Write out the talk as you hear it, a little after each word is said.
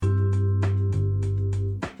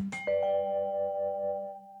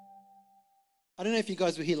I don't know if you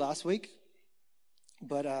guys were here last week,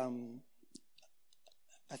 but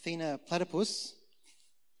Athena Platypus,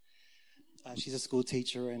 she's a school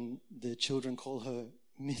teacher and the children call her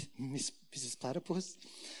Mrs. Platypus.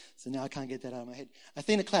 So now I can't get that out of my head.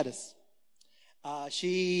 Athena Cladis.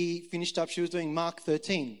 She finished up, she was doing Mark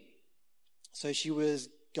 13. So she was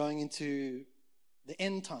going into the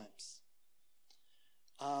end times.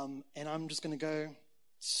 And I'm just going to go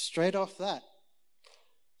straight off that.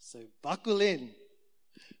 So buckle in.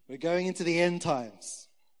 We're going into the end times.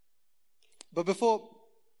 But before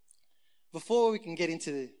we can get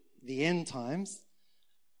into the end times,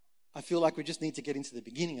 I feel like we just need to get into the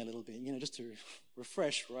beginning a little bit, just to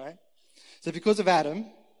refresh, right? So because of Adam,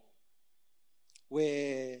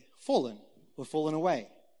 we're fallen away.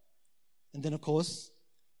 And then, of course,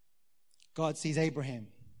 God sees Abraham.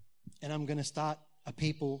 And I'm going to start a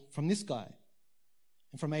people from this guy.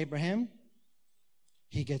 And from Abraham,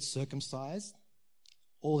 he gets circumcised.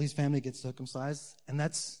 All his family gets circumcised. And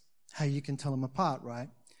that's how you can tell them apart, right?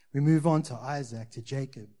 We move on to Isaac, to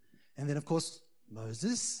Jacob. And then, of course,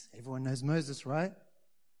 Moses. Everyone knows Moses, right?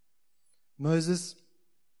 Moses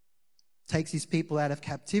takes his people out of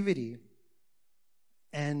captivity.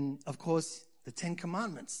 And, of course, the 10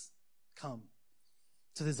 Commandments come.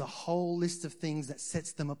 So there's a whole list of things that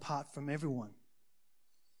sets them apart from everyone.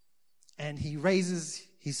 And he raises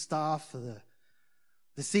his staff for the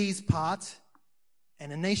seas part,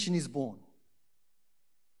 and a nation is born.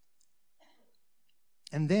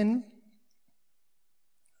 And then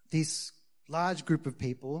this large group of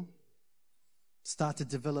people start to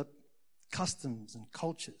develop customs and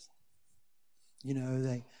cultures.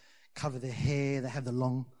 They cover their hair, they have the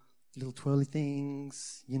long little twirly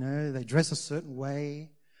things, they dress a certain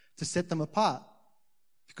way to set them apart.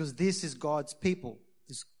 Because this is God's people,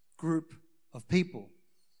 this group of people.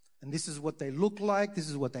 And this is what they look like, this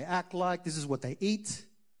is what they act like, this is what they eat,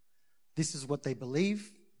 this is what they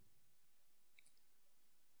believe.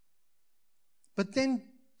 But then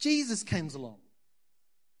Jesus comes along.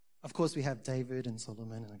 Of course, we have David and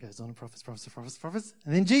Solomon, and it goes on, prophets.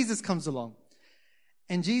 And then Jesus comes along.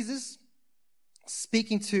 And Jesus,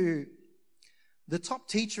 speaking to the top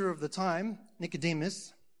teacher of the time,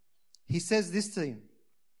 Nicodemus, he says this to him.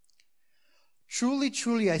 Truly,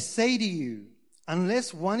 truly, I say to you,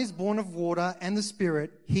 unless one is born of water and the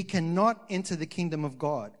Spirit, he cannot enter the kingdom of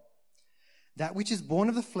God. That which is born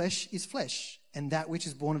of the flesh is flesh, and that which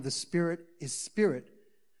is born of the Spirit is spirit.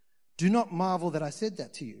 Do not marvel that I said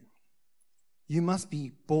that to you. You must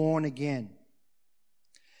be born again.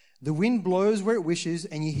 The wind blows where it wishes,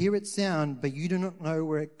 and you hear its sound, but you do not know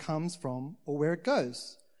where it comes from or where it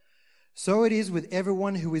goes. So it is with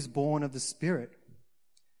everyone who is born of the Spirit.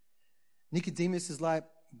 Nicodemus is like,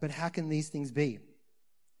 but how can these things be?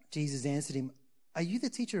 Jesus answered him, are you the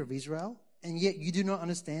teacher of Israel, and yet you do not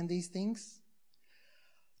understand these things?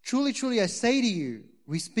 Truly, truly, I say to you,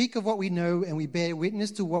 we speak of what we know and we bear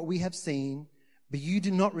witness to what we have seen, but you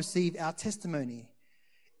do not receive our testimony.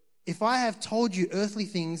 If I have told you earthly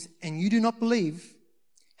things and you do not believe,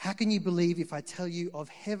 how can you believe if I tell you of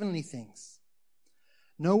heavenly things?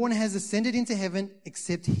 No one has ascended into heaven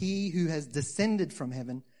except he who has descended from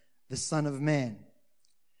heaven, the Son of Man.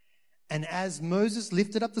 And as Moses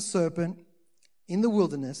lifted up the serpent in the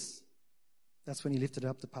wilderness, that's when he lifted it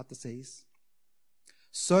up to part the seas,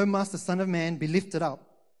 so must the Son of Man be lifted up,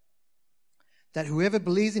 that whoever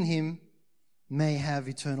believes in him may have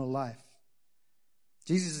eternal life.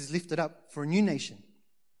 Jesus is lifted up for a new nation.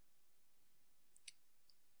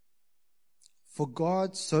 For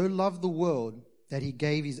God so loved the world that he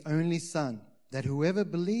gave his only Son, that whoever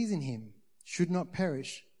believes in him should not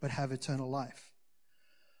perish but have eternal life.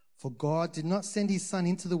 For God did not send his Son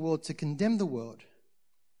into the world to condemn the world,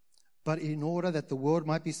 but in order that the world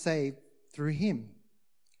might be saved through him.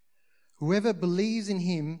 Whoever believes in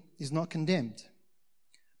him is not condemned,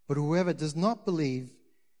 but whoever does not believe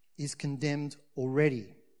is condemned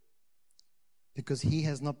already, because he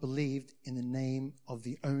has not believed in the name of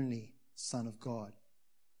the only Son of God.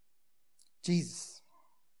 Jesus.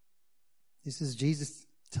 This is Jesus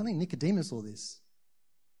telling Nicodemus all this.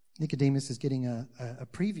 Nicodemus is getting a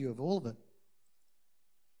preview of all of it.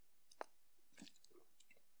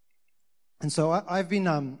 And so I've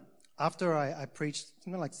been, after I preached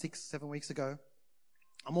something like 6-7 weeks ago,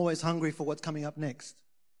 I'm always hungry for what's coming up next.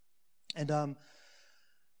 And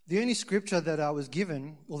the only scripture that I was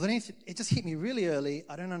given, it just hit me really early.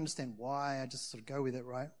 I don't understand why. I just sort of go with it,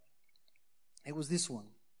 right? It was this one.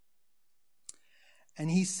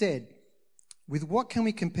 And he said, with what can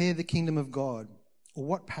we compare the kingdom of God? Or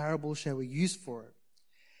what parable shall we use for it?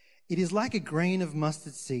 It is like a grain of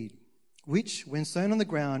mustard seed, which, when sown on the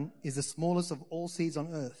ground, is the smallest of all seeds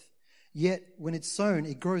on earth. Yet, when it's sown,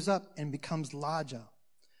 it grows up and becomes larger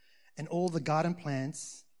than all the garden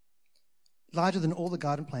plants,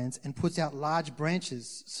 and puts out large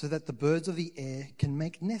branches so that the birds of the air can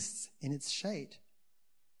make nests in its shade.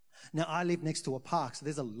 Now, I live next to a park, so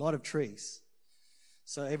there's a lot of trees.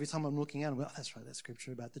 So every time I'm looking out, I'm like, oh, that's right, that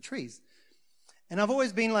scripture about the trees. And I've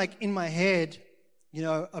always been like, in my head,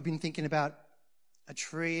 I've been thinking about a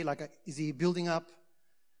tree, is he building up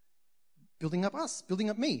us, building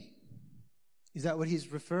up me? Is that what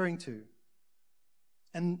he's referring to?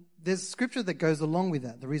 And there's scripture that goes along with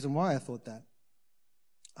that, the reason why I thought that.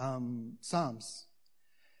 Psalms.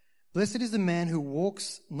 Blessed is the man who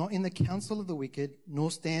walks not in the counsel of the wicked,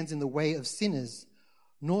 nor stands in the way of sinners,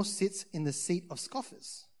 nor sits in the seat of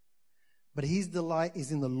scoffers. But his delight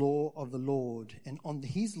is in the law of the Lord, and on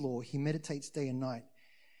his law he meditates day and night.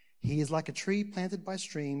 He is like a tree planted by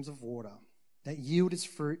streams of water, that yield its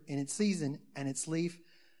fruit in its season, and its leaf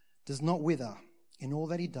does not wither. In all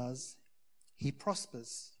that he does, he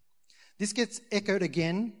prospers. This gets echoed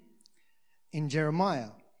again in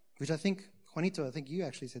Jeremiah, which Juanito, I think you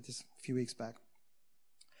actually said this a few weeks back.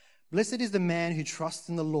 Blessed is the man who trusts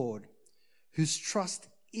in the Lord, whose trust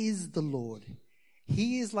is the Lord.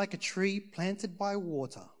 He is like a tree planted by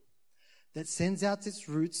water that sends out its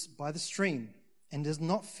roots by the stream and does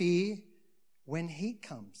not fear when heat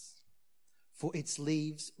comes, for its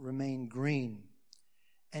leaves remain green,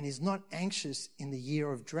 and is not anxious in the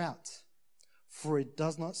year of drought, for it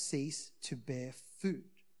does not cease to bear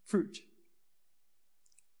fruit.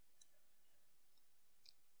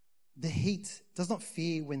 The heat does not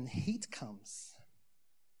fear when heat comes.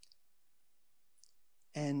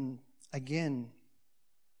 And again,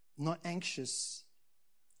 not anxious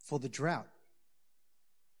for the drought.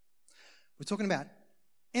 We're talking about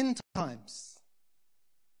end times.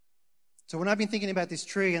 So when I've been thinking about this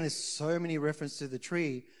tree, and there's so many references to the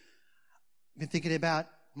tree, I've been thinking about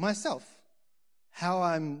myself, how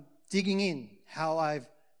I'm digging in, how I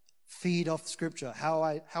feed off Scripture, how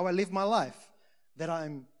I live my life, that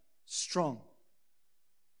I'm strong.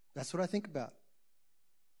 That's what I think about.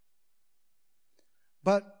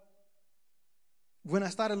 But when I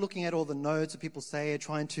started looking at all the notes that people say,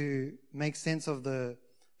 trying to make sense of the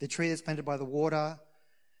tree that's planted by the water,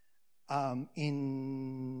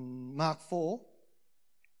 in Mark 4,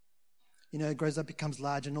 it grows up, becomes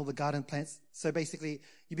large, and all the garden plants. So basically,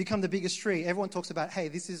 you become the biggest tree. Everyone talks about, hey,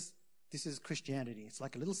 this is Christianity. It's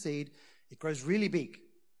like a little seed. It grows really big.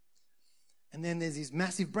 And then there's these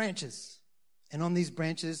massive branches. And on these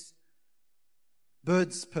branches,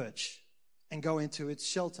 birds perch and go into its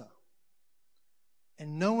shelter.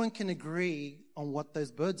 And no one can agree on what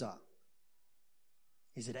those birds are.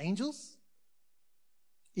 Is it angels?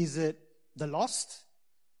 Is it the lost?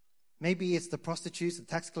 Maybe it's the prostitutes, the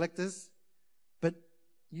tax collectors. But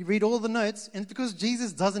you read all the notes, and it's because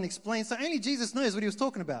Jesus doesn't explain. So only Jesus knows what he was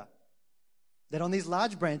talking about. That on these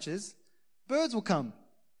large branches, birds will come.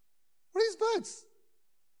 What are these birds?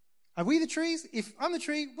 Are we the trees? If I'm the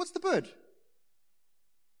tree, what's the bird?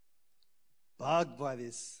 Bugged by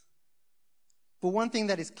this. But one thing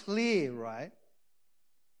that is clear, right?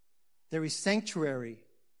 There is sanctuary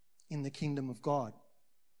in the kingdom of God.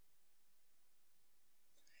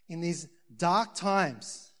 In these dark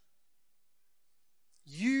times,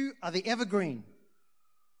 you are the evergreen.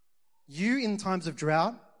 You, in times of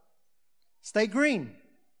drought, stay green.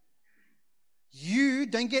 You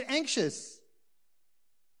don't get anxious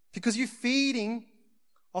because you're feeding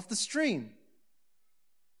off the stream.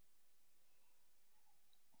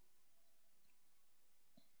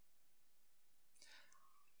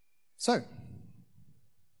 So,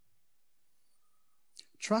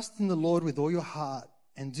 trust in the Lord with all your heart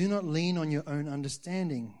and do not lean on your own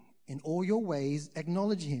understanding. In all your ways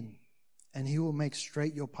acknowledge him, and he will make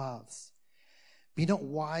straight your paths. Be not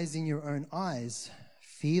wise in your own eyes.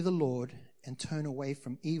 Fear the Lord and turn away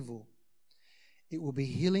from evil. It will be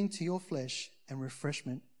healing to your flesh and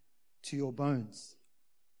refreshment to your bones.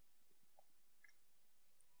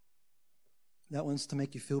 That one's to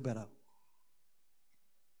make you feel better.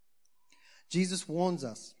 Jesus warns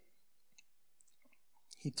us.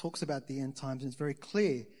 He talks about the end times, and it's very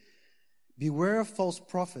clear. Beware of false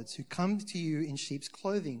prophets who come to you in sheep's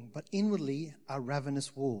clothing, but inwardly are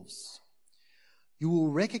ravenous wolves. You will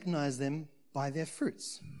recognize them by their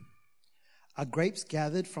fruits. Are grapes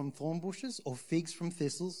gathered from thorn bushes or figs from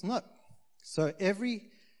thistles? No. So every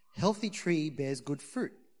healthy tree bears good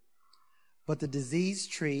fruit, but the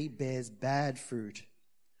diseased tree bears bad fruit.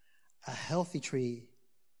 A healthy tree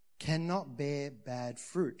cannot bear bad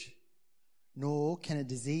fruit, nor can a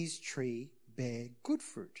diseased tree bear good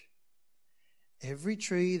fruit. Every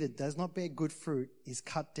tree that does not bear good fruit is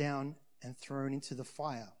cut down and thrown into the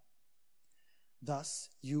fire. Thus,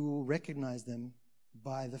 you will recognize them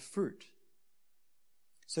by the fruit.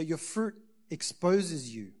 So your fruit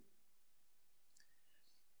exposes you.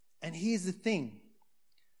 And here's the thing.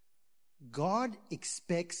 God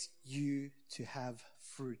expects you to have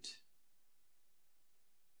fruit.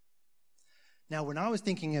 Now, when I was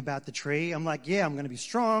thinking about the tree, I'm like, yeah, I'm going to be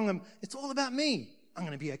strong. It's all about me. I'm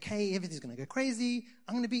going to be okay. Everything's going to go crazy.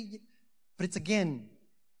 But it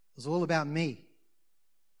was all about me.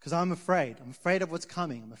 Because I'm afraid. I'm afraid of what's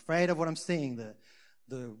coming. I'm afraid of what I'm seeing.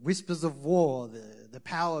 The whispers of war, the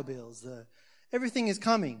power bills, everything is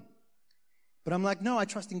coming. But I'm like, no, I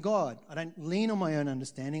trust in God. I don't lean on my own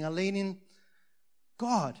understanding. I lean in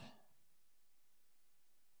God.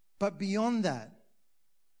 But beyond that,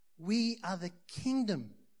 we are the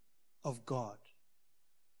kingdom of God.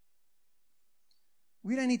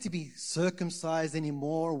 We don't need to be circumcised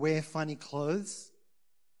anymore, wear funny clothes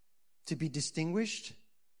to be distinguished.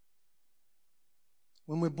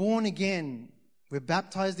 When we're born again, we're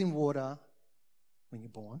baptized in water when you're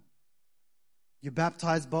born. You're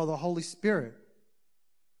baptized by the Holy Spirit.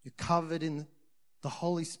 You're covered in the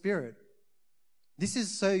Holy Spirit. This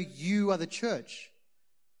is so you are the church.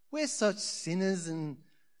 We're such sinners and,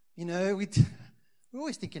 we're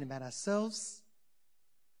always thinking about ourselves.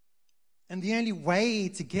 And the only way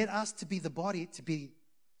to get us to be the body, to be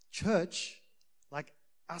church, like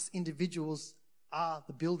us individuals are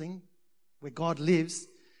the building where God lives,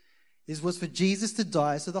 was for Jesus to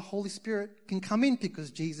die so the Holy Spirit can come in,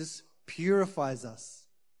 because Jesus purifies us.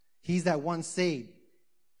 He's that one seed.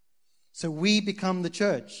 So we become the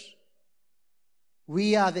church.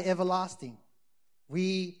 We are the everlasting.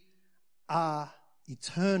 We are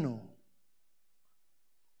eternal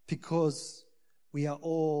because we are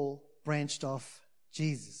all branched off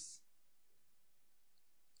Jesus.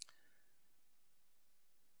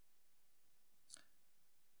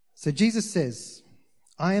 So Jesus says,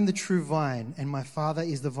 I am the true vine, and my Father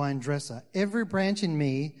is the vine dresser. Every branch in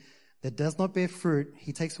me that does not bear fruit,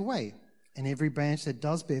 he takes away. And every branch that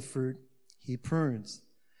does bear fruit, he prunes,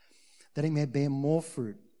 that it may bear more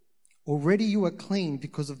fruit. Already you are clean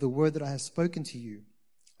because of the word that I have spoken to you.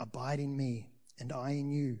 Abide in me, and I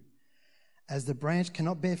in you. As the branch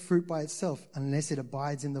cannot bear fruit by itself unless it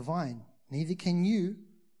abides in the vine, neither can you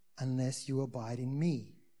unless you abide in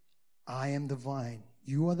me. I am the vine,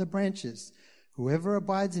 you are the branches. Whoever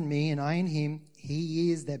abides in me and I in him,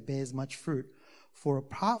 he is that bears much fruit. For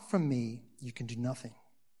apart from me, you can do nothing.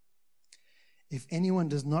 If anyone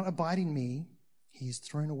does not abide in me, he is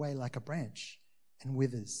thrown away like a branch and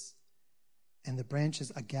withers. And the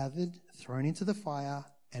branches are gathered, thrown into the fire,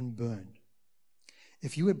 and burned.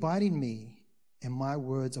 If you abide in me, and my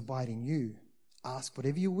words abide in you, ask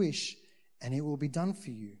whatever you wish, and it will be done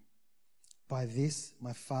for you. By this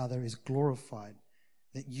my Father is glorified,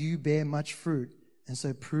 that you bear much fruit, and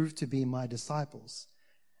so prove to be my disciples.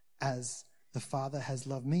 As the Father has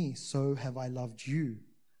loved me, so have I loved you.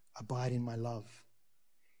 Abide in my love.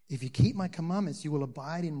 If you keep my commandments, you will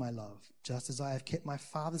abide in my love, just as I have kept my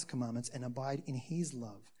Father's commandments and abide in his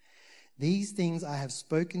love. These things I have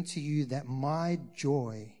spoken to you, that my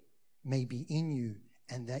joy may be in you,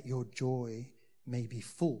 and that your joy may be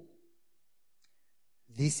full.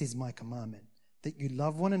 This is my commandment, that you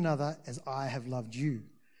love one another as I have loved you.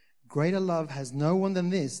 Greater love has no one than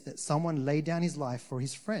this, that someone lay down his life for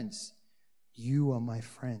his friends. You are my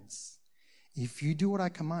friends, if you do what I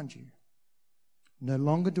command you. No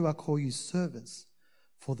longer do I call you servants,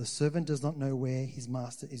 for the servant does not know where his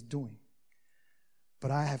master is doing.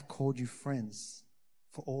 But I have called you friends,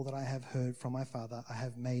 for all that I have heard from my Father I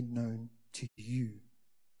have made known to you.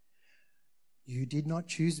 You did not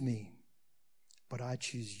choose me, but I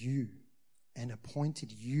choose you and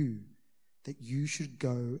appointed you that you should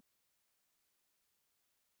go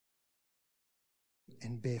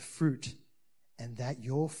and bear fruit, and that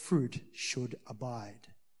your fruit should abide,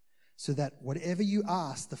 so that whatever you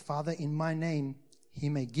ask the Father in my name, he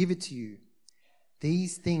may give it to you.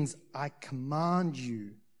 These things I command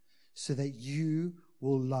you, so that you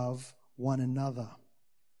will love one another.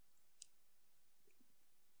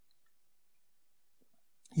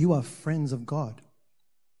 You are friends of God.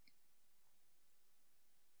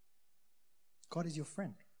 God is your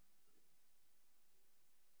friend.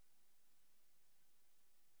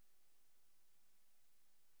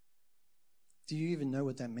 Do you even know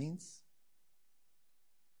what that means?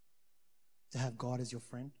 To have God as your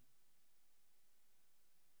friend?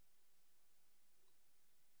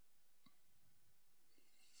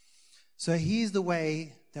 So here's the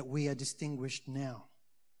way that we are distinguished now.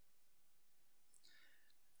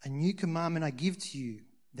 A new commandment I give to you,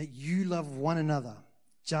 that you love one another,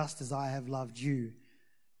 just as I have loved you.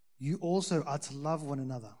 You also are to love one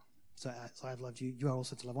another. So I have loved you. You are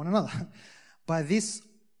also to love one another. By this,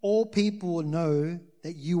 all people will know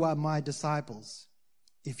that you are my disciples,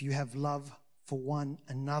 if you have love for one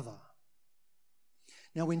another.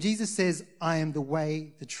 Now, when Jesus says, I am the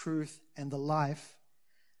way, the truth, and the life,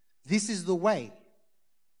 this is the way.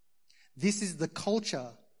 This is the culture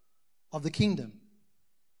of the kingdom.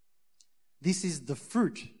 This is the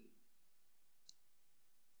fruit.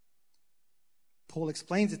 Paul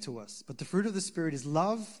explains it to us. But the fruit of the Spirit is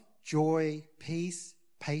love, joy, peace,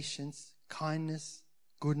 patience, kindness,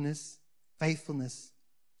 goodness, faithfulness,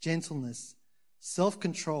 gentleness,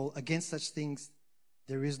 self-control. Against such things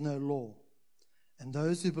there is no law. And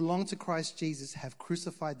those who belong to Christ Jesus have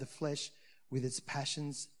crucified the flesh with its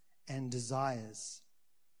passions and desires.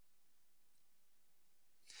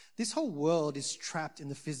 This whole world is trapped in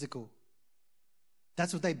the physical.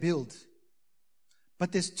 That's what they build.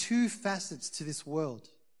 But there's two facets to this world.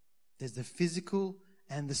 There's the physical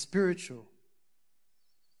and the spiritual.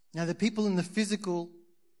 Now, the people in the physical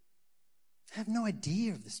have no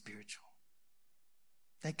idea of the spiritual.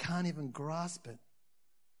 They can't even grasp it.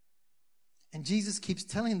 And Jesus keeps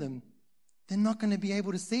telling them they're not going to be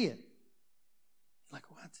able to see it. Like,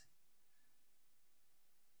 what?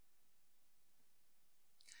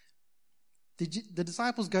 The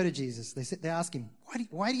disciples go to Jesus. They ask him,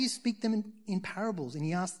 why do you speak them in parables? And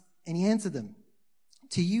he answered them,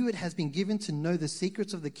 to you it has been given to know the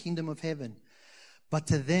secrets of the kingdom of heaven, but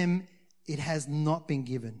to them it has not been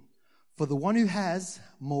given. For the one who has,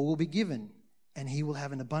 more will be given, and he will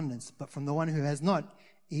have an abundance. But from the one who has not,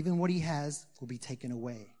 even what he has will be taken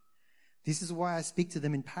away. This is why I speak to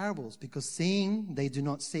them in parables, because seeing they do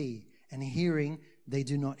not see, and hearing they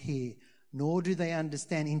do not hear, nor do they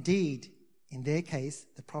understand. Indeed, in their case,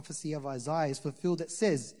 the prophecy of Isaiah is fulfilled that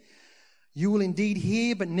says, you will indeed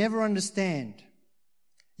hear but never understand.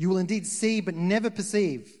 You will indeed see but never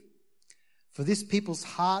perceive. For this people's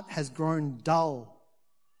heart has grown dull,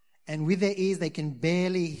 and with their ears they can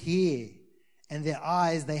barely hear, and their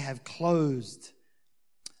eyes they have closed,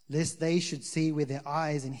 lest they should see with their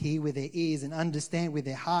eyes and hear with their ears and understand with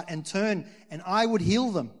their heart and turn, and I would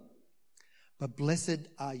heal them. But blessed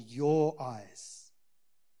are your eyes,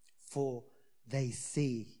 for they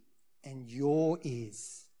see, and your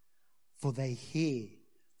ears, for they hear.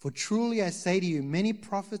 For truly I say to you, many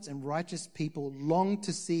prophets and righteous people long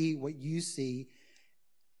to see what you see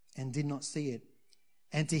and did not see it,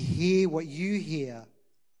 and to hear what you hear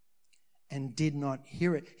and did not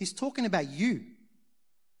hear it. He's talking about you.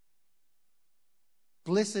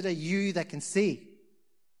 Blessed are you that can see.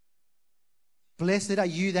 Blessed are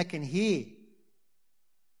you that can hear.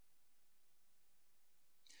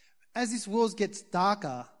 As this world gets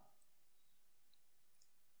darker,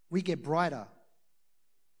 we get brighter.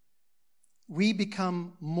 We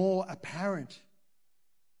become more apparent.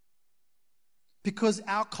 Because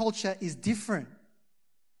our culture is different.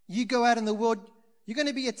 You go out in the world, you're going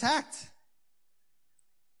to be attacked.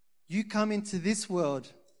 You come into this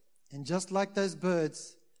world, and just like those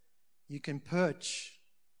birds, you can perch.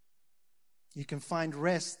 You can find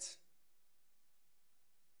rest.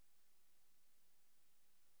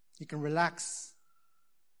 You can relax.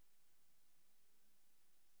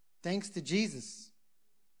 Thanks to Jesus.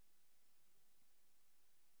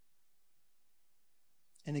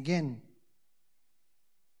 And again,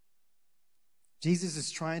 Jesus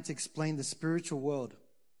is trying to explain the spiritual world.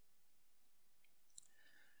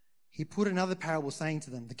 He put another parable saying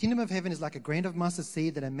to them, the kingdom of heaven is like a grain of mustard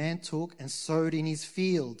seed that a man took and sowed in his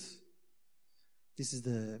field. This is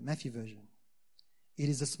the Matthew version. It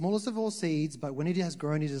is the smallest of all seeds, but when it has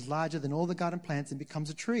grown, it is larger than all the garden plants and becomes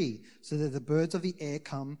a tree, so that the birds of the air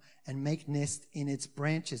come and make nest in its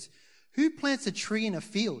branches. Who plants a tree in a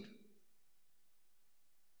field?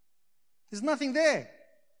 There's nothing there.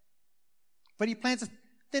 But he plants it.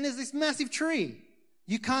 Then there's this massive tree.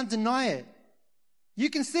 You can't deny it. You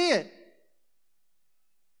can see it.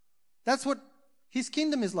 That's what his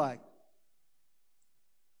kingdom is like.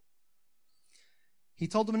 He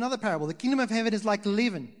told them another parable. The kingdom of heaven is like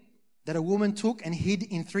leaven that a woman took and hid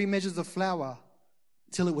in 3 measures of flour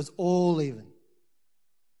till it was all even.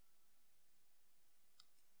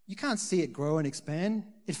 You can't see it grow and expand.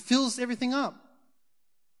 It fills everything up.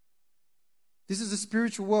 This is a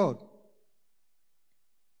spiritual world.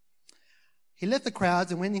 He left the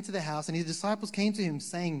crowds and went into the house, and his disciples came to him,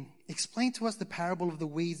 saying, explain to us the parable of the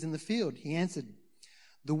weeds in the field. He answered,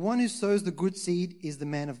 the one who sows the good seed is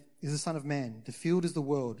the Son of Man. The field is the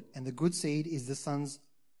world, and the good seed is the sons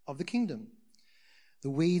of the kingdom.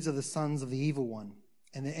 The weeds are the sons of the evil one.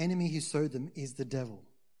 and the enemy who sowed them is the devil.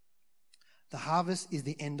 The harvest is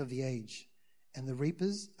the end of the age, and the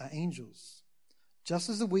reapers are angels. Just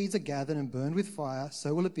as the weeds are gathered and burned with fire,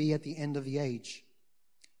 so will it be at the end of the age.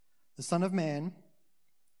 The Son of Man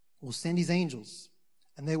will send his angels,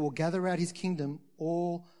 and they will gather out his kingdom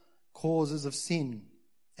all causes of sin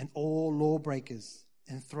and all lawbreakers,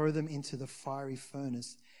 and throw them into the fiery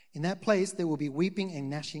furnace. In that place there will be weeping and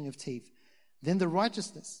gnashing of teeth. Then the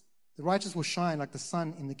righteous will shine like the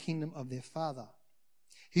sun in the kingdom of their Father.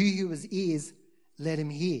 He who has ears, let him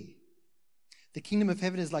hear. The kingdom of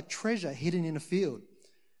heaven is like treasure hidden in a field,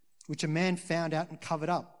 which a man found out and covered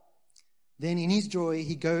up. Then in his joy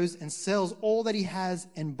he goes and sells all that he has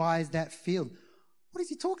and buys that field. What is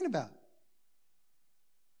he talking about?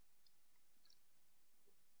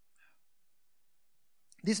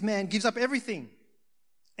 This man gives up everything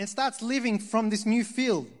and starts living from this new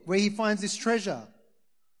field where he finds this treasure.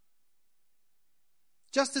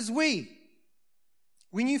 Just as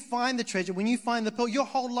when you find the treasure, when you find the pearl, your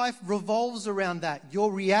whole life revolves around that.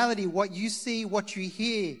 Your reality, what you see, what you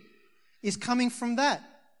hear, is coming from that.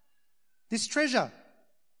 This treasure.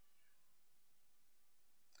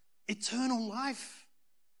 Eternal life.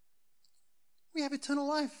 We have eternal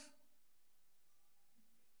life.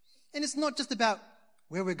 And it's not just about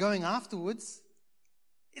where we're going afterwards.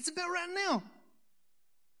 It's about right now.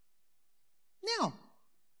 Now.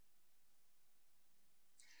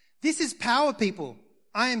 This is power, people.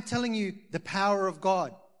 I am telling you the power of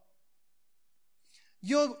God.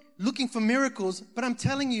 You're looking for miracles, but I'm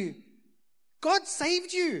telling you, God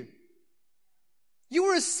saved you. You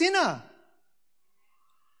were a sinner.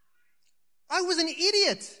 I was an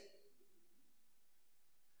idiot.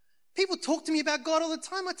 People talk to me about God all the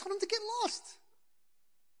time. I told them to get lost.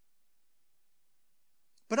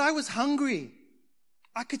 But I was hungry.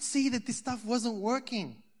 I could see that this stuff wasn't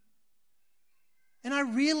working. And I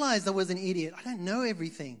realized I was an idiot. I don't know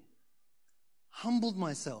everything. Humbled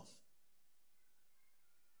myself.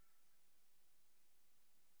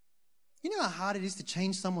 You know how hard it is to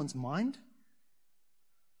change someone's mind?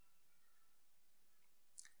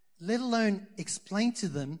 Let alone explain to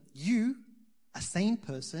them, you, a sane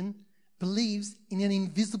person, believes in an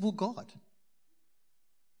invisible God.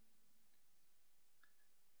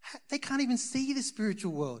 They can't even see the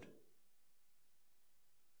spiritual world.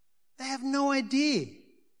 They have no idea.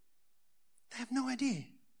 They have no idea.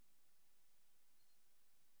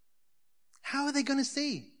 How are they going to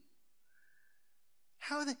see?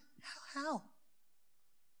 How are they? How?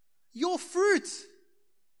 Your fruit.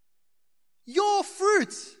 Your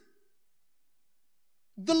fruit.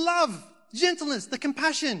 The love, gentleness, the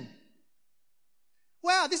compassion.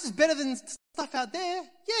 Wow, this is better than stuff out there.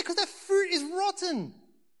 Yeah, because that fruit is rotten.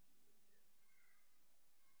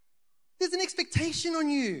 There's an expectation on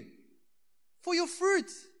you for your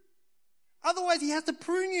fruit. Otherwise, he has to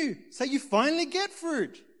prune you so you finally get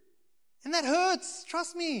fruit. And that hurts.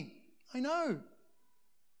 Trust me. I know.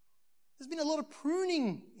 There's been a lot of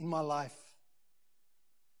pruning in my life.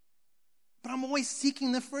 But I'm always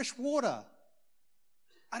seeking the fresh water.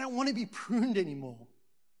 I don't want to be pruned anymore.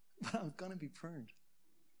 But I'm going to be pruned.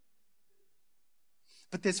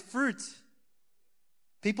 But there's fruit.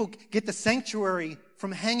 People get the sanctuary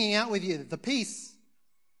from hanging out with you, the peace.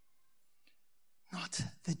 Not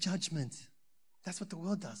the judgment. That's what the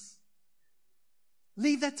world does.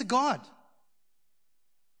 Leave that to God.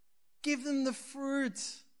 Give them the fruit.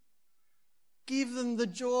 Give them the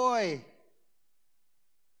joy.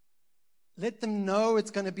 Let them know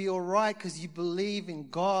it's going to be all right because you believe in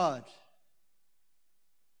God.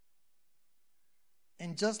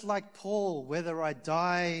 And just like Paul, whether I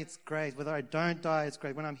die, it's great. Whether I don't die, it's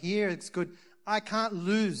great. When I'm here, it's good. I can't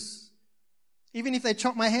lose. Even if they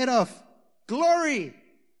chop my head off. Glory.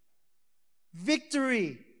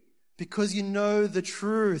 Victory. Because you know the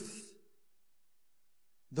truth.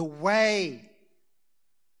 The way.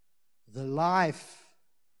 The life.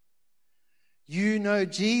 You know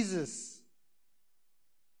Jesus.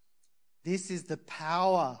 This is the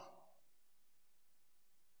power.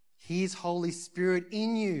 His Holy Spirit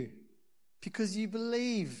in you because you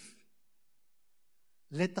believe.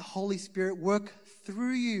 Let the Holy Spirit work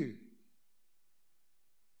through you.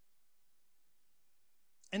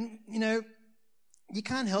 And, you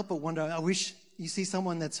can't help but wonder, I wish you see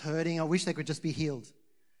someone that's hurting, I wish they could just be healed.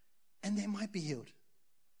 And they might be healed.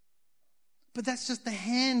 But that's just the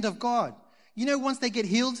hand of God. Once they get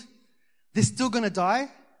healed, they're still going to die.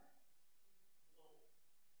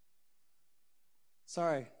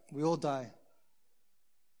 Sorry, we all die.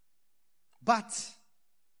 But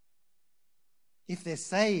if they're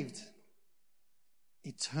saved,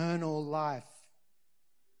 eternal life.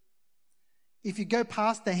 if you go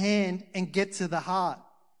past the hand and get to the heart,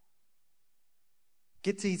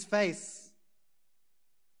 get to his face.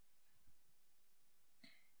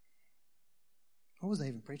 What was I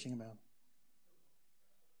even preaching about?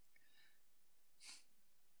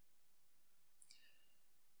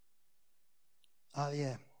 Oh,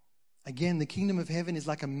 yeah. Again, the kingdom of heaven is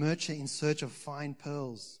like a merchant in search of fine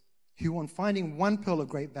pearls, who on finding one pearl of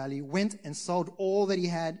great value went and sold all that he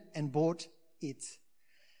had and bought it.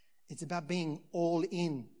 It's about being all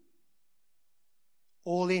in.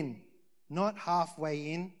 All in. Not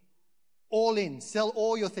halfway in. All in. Sell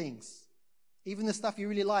all your things. Even the stuff you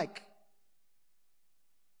really like.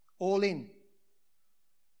 All in.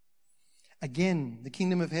 Again, the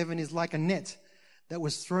kingdom of heaven is like a net that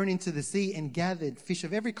was thrown into the sea and gathered fish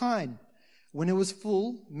of every kind. When it was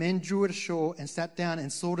full, men drew it ashore and sat down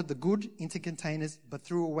and sorted the good into containers, but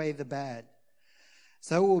threw away the bad.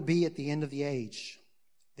 So it will be at the end of the age.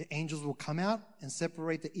 The angels will come out and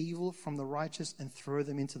separate the evil from the righteous and throw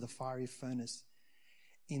them into the fiery furnace.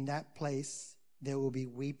 In that place, there will be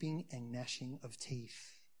weeping and gnashing of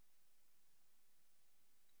teeth.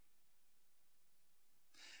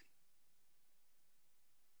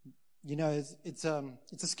 You know, it's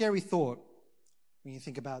a scary thought when you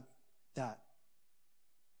think about that.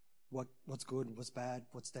 What's good, what's bad,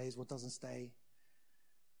 what stays, what doesn't stay.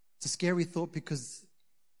 It's a scary thought because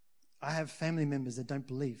I have family members that don't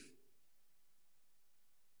believe.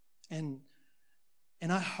 And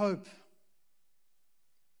I hope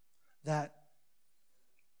that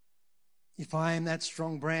if I am that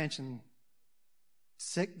strong branch and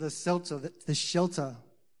the shelter,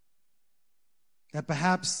 that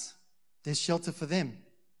perhaps there's shelter for them.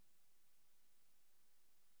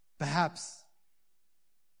 Perhaps.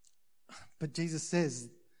 But Jesus says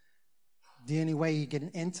the only way you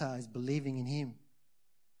can enter is believing in him.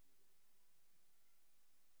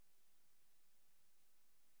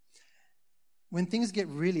 When things get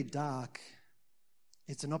really dark,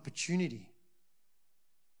 it's an opportunity.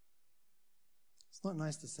 It's not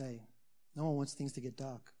nice to say. No one wants things to get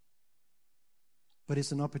dark. But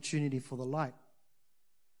it's an opportunity for the light.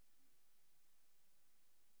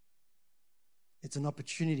 It's an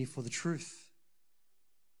opportunity for the truth.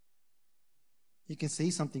 You can see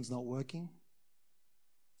something's not working.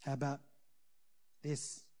 How about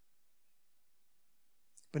this?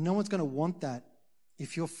 But no one's going to want that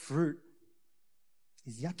if your fruit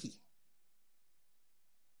is yucky.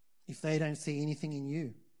 If they don't see anything in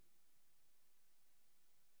you.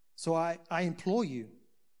 So I implore you,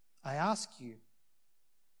 I ask you,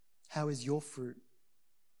 how is your fruit?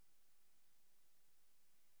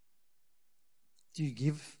 Do you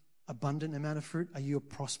give abundant amount of fruit? Are you a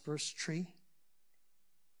prosperous tree?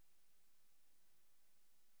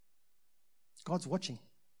 God's watching.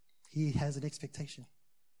 He has an expectation.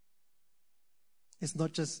 It's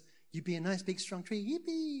not just, you be a nice, big, strong tree.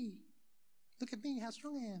 Yippee! Look at me, how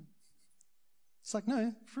strong I am. It's like,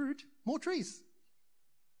 no, fruit, more trees.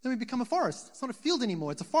 Then we become a forest. It's not a field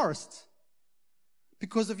anymore, it's a forest.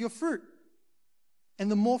 Because of your fruit.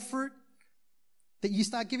 And the more fruit that you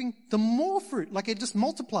start giving, the more fruit, like it just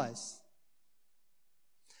multiplies.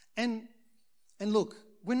 And look,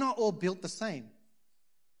 we're not all built the same.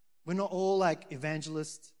 We're not all like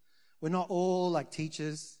evangelists. We're not all like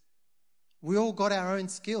teachers. We all got our own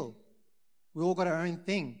skill. We all got our own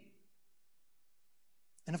thing.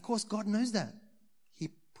 And of course, God knows that. He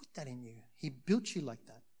put that in you. He built you like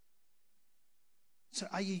that. So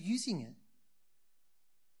are you using it?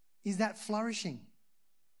 Is that flourishing?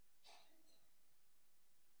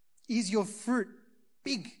 Is your fruit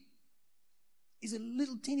big? Is it a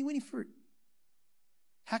little teeny weeny fruit?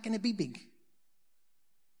 How can it be big?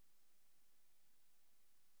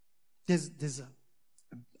 There's a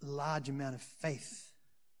large amount of faith.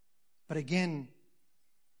 But again,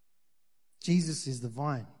 Jesus is the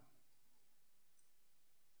vine.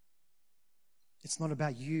 It's not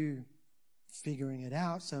about you figuring it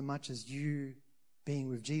out so much as you being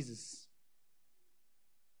with Jesus.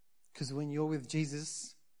 Because when you're with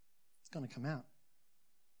Jesus, it's going to come out.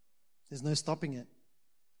 There's no stopping it.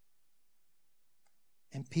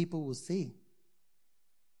 And people will see.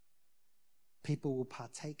 People will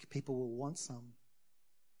partake. People will want some.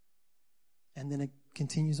 And then it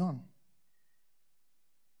continues on.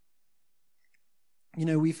 You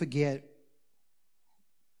know, we forget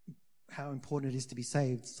how important it is to be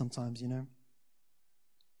saved sometimes, you know.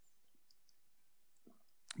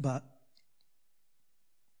 But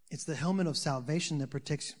it's the helmet of salvation that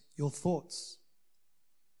protects your thoughts.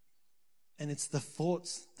 And it's the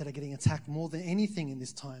thoughts that are getting attacked more than anything in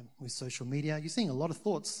this time with social media. You're seeing a lot of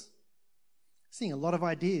thoughts. Seeing a lot of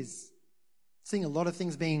ideas. Seeing a lot of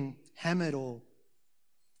things being hammered or,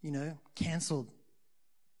 cancelled.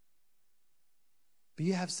 But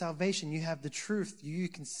you have salvation. You have the truth. You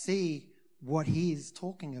can see what he is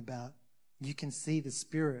talking about. You can see the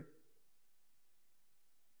Spirit.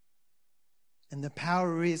 And the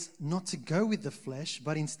power is not to go with the flesh,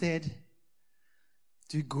 but instead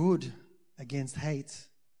do good against hate.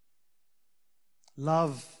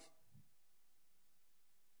 Love.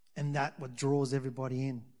 And that what draws everybody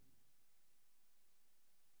in.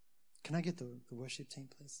 Can I get the worship team,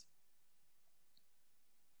 please?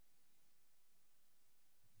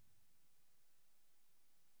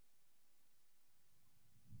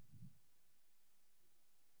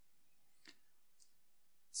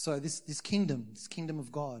 So this kingdom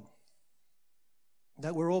of God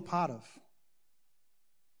that we're all part of,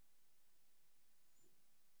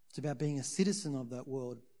 it's about being a citizen of that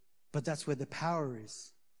world, but that's where the power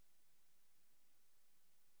is.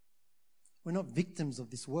 We're not victims of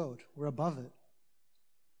this world. We're above it.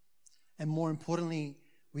 And more importantly,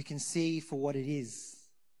 we can see for what it is.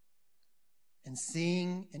 And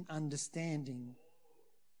seeing and understanding,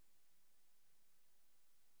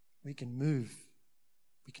 we can move.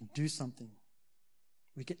 We can do something.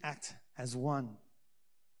 We can act as one.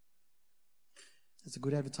 That's a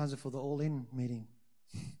good advertisement for the All-In meeting.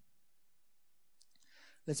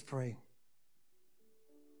 Let's pray.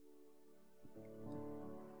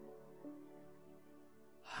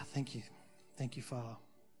 Thank you. Thank you, Father.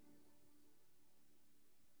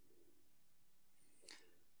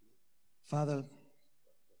 Father,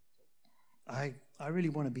 I really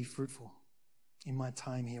want to be fruitful in my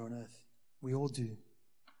time here on earth. We all do,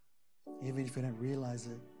 even if we don't realize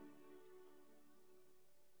it.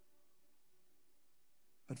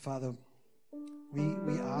 But Father,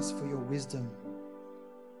 we ask for your wisdom.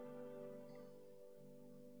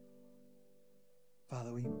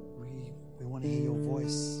 Father, we want to hear your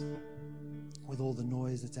voice with all the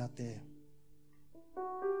noise that's out there.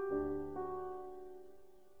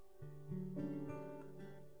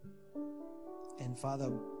 And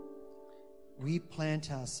Father, we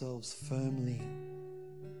plant ourselves firmly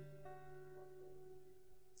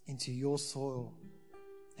into your soil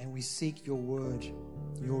and we seek your word,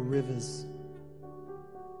 your rivers.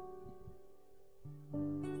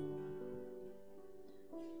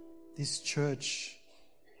 This church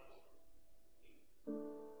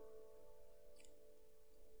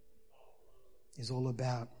is all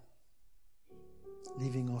about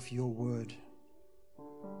living off your word,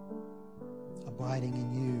 abiding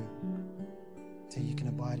in you till you can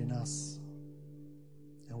abide in us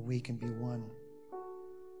and we can be one.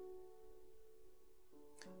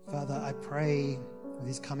 Father, I pray for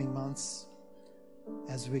these coming months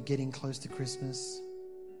as we're getting close to Christmas,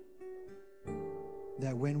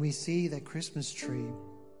 that when we see that Christmas tree,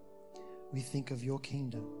 we think of your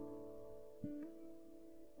kingdom.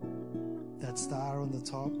 That star on the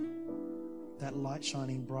top, that light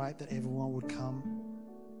shining bright, that everyone would come.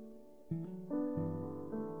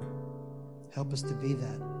 Help us to be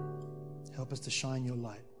that. Help us to shine your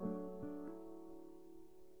light.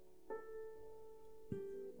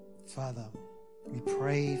 Father, we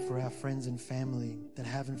pray for our friends and family that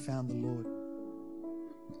haven't found the Lord.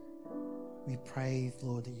 We pray,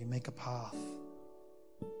 Lord, that you make a path,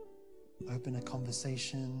 open a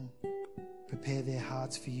conversation, prepare their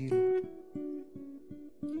hearts for you, Lord.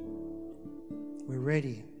 We're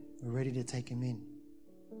ready. We're ready to take him in.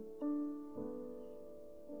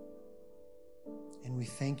 And we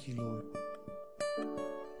thank you, Lord,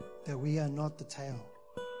 that we are not the tail,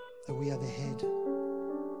 that we are the head.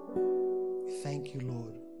 We thank you,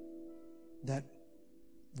 Lord, that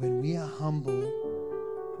when we are humble,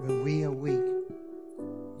 when we are weak,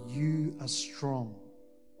 you are strong.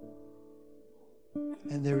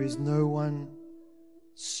 And there is no one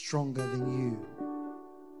stronger than you.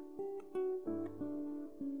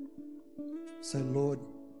 So, Lord,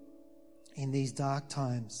 in these dark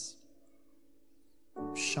times,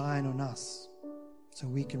 shine on us so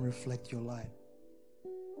we can reflect your light.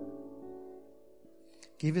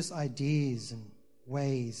 Give us ideas and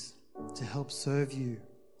ways to help serve you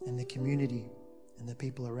and the community and the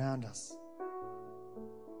people around us.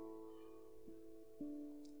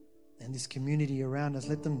 And this community around us,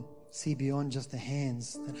 let them see beyond just the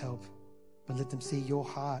hands that help, but let them see your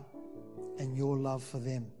heart and your love for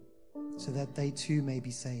them so that they too may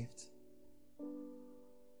be saved.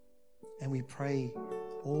 And we pray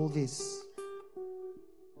all this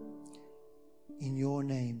in your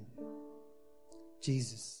name,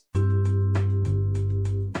 Jesus.